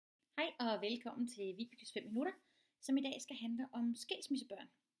Hej og velkommen til Vibekes 5 minutter, som i dag skal handle om skilsmissebørn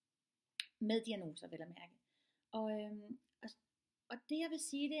med diagnoser, vel at mærke. Og det jeg vil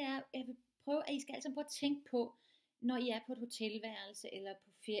sige, det er, at jeg vil prøve, at I skal altså prøve at tænke på, når I er på et hotelværelse eller på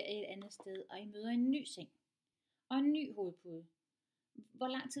ferie et andet sted, og I møder en ny seng og en ny hovedpude. Hvor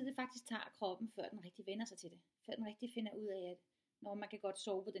lang tid det faktisk tager kroppen, før den rigtig vender sig til det. Før den rigtig finder ud af, at når man kan godt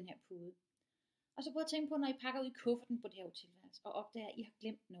sove på den her pude. Og så prøv at tænke på, når I pakker ud i kufferten på det her hotelværelse, og opdager, at I har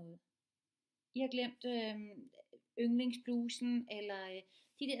glemt noget. I har glemt yndlingsblusen, eller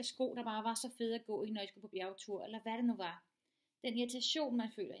de der sko, der bare var så fede at gå i, når I skulle på bjergtur, eller hvad det nu var. Den irritation,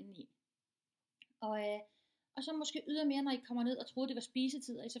 man føler indeni. Og så måske ydermere, når I kommer ned og troede, det var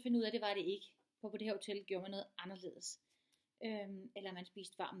spisetid, og I så finder ud af, at det var det ikke. På det her hotel gjorde man noget anderledes. Eller man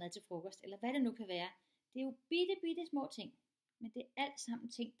spiste varm mad til frokost, eller hvad det nu kan være. Det er jo bitte små ting. Men det er alt sammen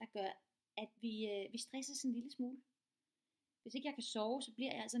ting, der gør, at vi stresser sådan en lille smule. Hvis ikke jeg kan sove, så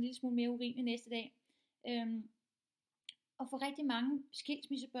bliver jeg altså en lille smule mere urimelig næste dag. Og for rigtig mange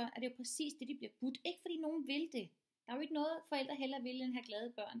skilsmissebørn er det jo præcis det, de bliver budt. Ikke fordi nogen vil det. Der er jo ikke noget, forældre hellere vil, end have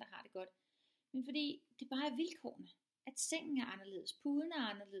glade børn, der har det godt. Men fordi det bare er vilkårene. At sengen er anderledes, puden er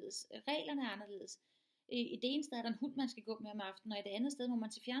anderledes, reglerne er anderledes. I det ene sted er der en hund, man skal gå med om aftenen, og i det andet sted må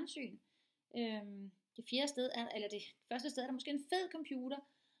man til fjernsyn. Det første sted er der måske en fed computer,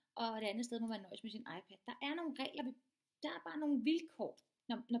 og det andet sted må man nøjes med sin iPad. Der er nogle regler, der er bare nogle vilkår,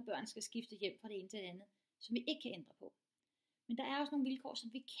 når børn skal skifte hjem fra det ene til det andet, som vi ikke kan ændre på. Men der er også nogle vilkår,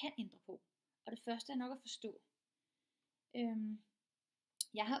 som vi kan ændre på. Og det første er nok at forstå.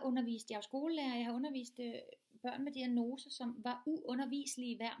 Jeg er jo skolelærer, jeg har undervist børn med diagnoser, som var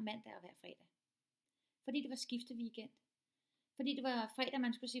uunderviselige hver mandag og hver fredag. Fordi det var skifte weekend. Fordi det var fredag,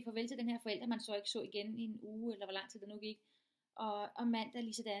 man skulle sige farvel til den her forælder, man så ikke så igen i en uge, eller hvor lang tid der nu gik. Og mandag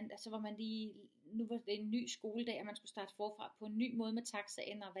lige sådan, altså nu var det en ny skoledag, og man skulle starte forfra på en ny måde med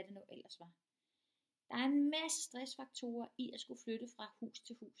taxaen, og hvad det nu ellers var. Der er en masse stressfaktorer i at skulle flytte fra hus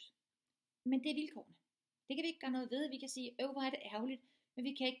til hus. Men det er vilkårene. Det kan vi ikke gøre noget ved. Vi kan sige, hvor er det ærgerligt, men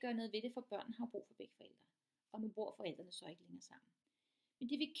vi kan ikke gøre noget ved det, for børn har brug for begge forældre. Og nu bor forældrene så ikke længere sammen. Men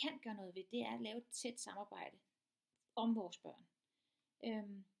det vi kan gøre noget ved, det er at lave et tæt samarbejde om vores børn.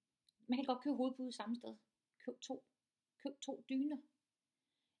 Man kan godt købe hovedpude samme sted. Køb to dyner.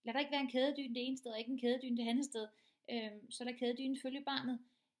 Lad der ikke være en kædedyne det ene sted, og ikke en kædedyne det andet sted. Så lad kædedynen følge barnet.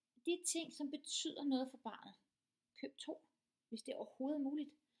 De ting, som betyder noget for barnet. Køb 2, hvis det overhovedet er muligt.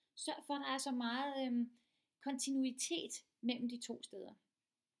 Sørg for, at der er så meget kontinuitet mellem de 2 steder.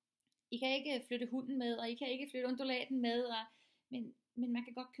 I kan ikke flytte hunden med, og I kan ikke flytte undulaten med, men man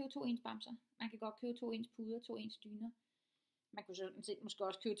kan godt købe 2 ens bamser. Man kan godt købe 2 ens puder, 2 ens dyner. Man kunne sådan set måske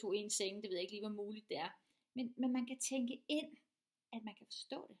også købe 2 ens senge, det ved jeg ikke lige, hvor muligt det er. Men man kan tænke ind, at man kan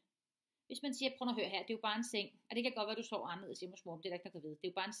forstå det. Hvis man siger, prøv at høre her, det er jo bare en seng, og det kan godt være, at du sover anderledes hjemme hos mor, men det er der ikke noget ved. Det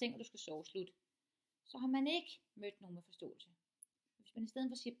er jo bare en seng, og du skal sove slut. Så har man ikke mødt nogen med forståelse. Hvis man i stedet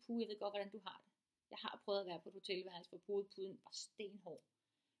for siger, jeg ved godt, hvordan du har det. Jeg har prøvet at være på et hotelværelse, hvor puden var stenhård.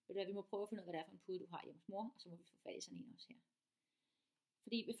 Ved du hvad, vi må prøve at finde ud af, hvad det er for en pude, du har hjemme hos mor, og så må vi få fat i sådan en også her.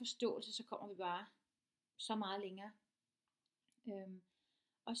 Fordi ved forståelse, så kommer vi bare så meget længere.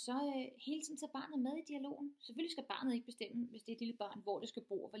 Og så hele tiden tage barnet med i dialogen. Selvfølgelig skal barnet ikke bestemme, hvis det er et lille barn, hvor det skal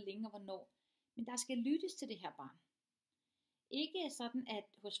bo, og hvor længe og hvornår. Men der skal lyttes til det her barn. Ikke sådan, at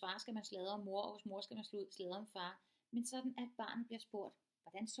hos far skal man sladre om mor, og hos mor skal man sladre om far. Men sådan, at barnet bliver spurgt,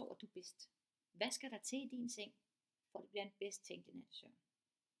 hvordan sover du bedst? Hvad skal der til i din seng, for at det bliver en bedst tænkte nattesøvn?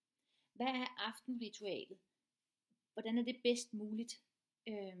 Hvad er aftenritualet? Hvordan er det bedst muligt,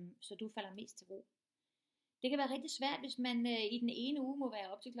 så du falder mest til ro? Det kan være rigtig svært, hvis man i den ene uge må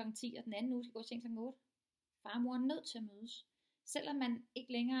være op til kl. 10, og den anden uge skal gå til kl. 8. Far og mor er nødt til at mødes. Selvom man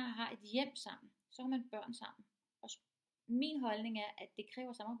ikke længere har et hjem sammen, så har man børn sammen. Og min holdning er, at det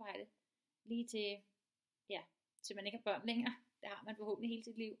kræver samarbejde lige til man ikke har børn længere. Det har man forhåbentlig hele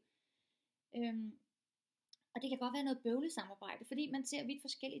sit liv. Og det kan godt være noget bøvlet samarbejde, fordi man ser vidt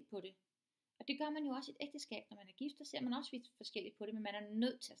forskelligt på det. Og det gør man jo også i et ægteskab, når man er gift, så ser man også vidt forskelligt på det, men man er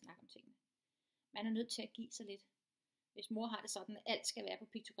nødt til at snakke om tingene. Man er nødt til at give sig lidt. Hvis mor har det sådan, at alt skal være på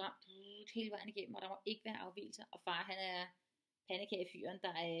piktogram hele vejen igennem, og der må ikke være afvigelser, og far han er pandekagefyren,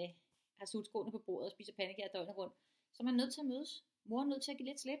 der har sutskoene på bordet og spiser pandekager døgnet rundt, så er man nødt til at mødes. Mor er nødt til at give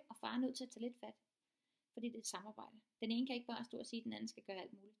lidt slip, og far er nødt til at tage lidt fat. Fordi det er et samarbejde. Den ene kan ikke bare stå og sige, at den anden skal gøre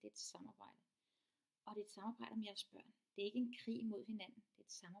alt muligt. Det er et samarbejde. Og det er et samarbejde om jeres børn. Det er ikke en krig mod hinanden. Det er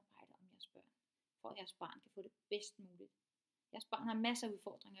et samarbejde om jeres børn. For at jeres barn kan få det bedst muligt. Jeres barn har masser af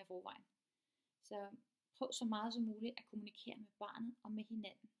udfordringer i forvejen. Så prøv så meget som muligt at kommunikere med barnet og med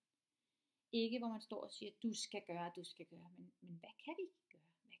hinanden. Ikke hvor man står og siger, du skal gøre, men hvad kan vi gøre?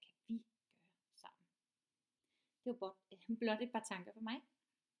 Hvad kan vi gøre sammen? Det var blot et par tanker for mig.